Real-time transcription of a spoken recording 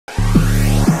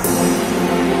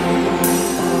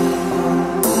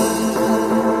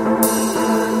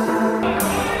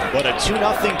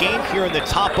2-0 game here in the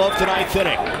top of the 9th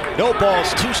inning. No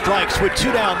balls, 2 strikes with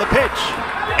 2 down. The pitch.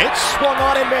 It's swung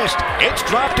on and missed. It's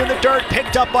dropped in the dirt,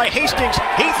 picked up by Hastings.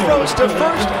 He throws to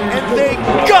first, and they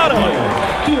got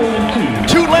him.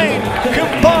 Tulane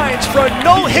combines for a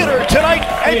no-hitter tonight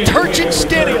at Turchin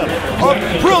Stadium.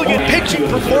 A brilliant pitching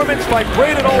performance by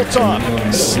Braden Olthoff.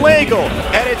 Slagle,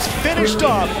 and it's finished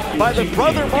off by the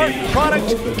Brother Martin product,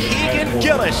 Keegan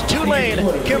Gillis.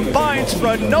 Tulane combines for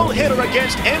a no-hitter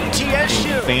against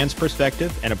MTSU. Fans'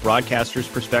 perspective and a broadcaster's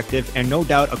perspective, and no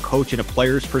doubt a coach and a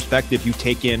player's perspective, you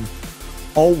take in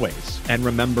always and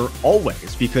remember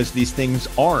always, because these things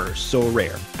are so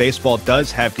rare. Baseball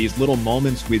does have these little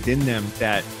moments within them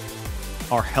that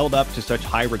are held up to such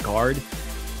high regard,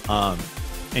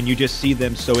 and you just see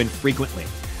them so infrequently.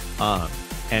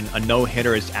 And a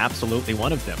no-hitter is absolutely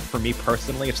one of them. For me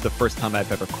personally, it's the first time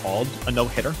I've ever called a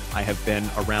no-hitter. I have been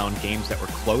around games that were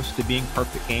close to being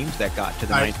perfect games that got to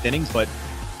the 9th innings, but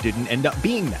didn't end up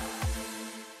being that.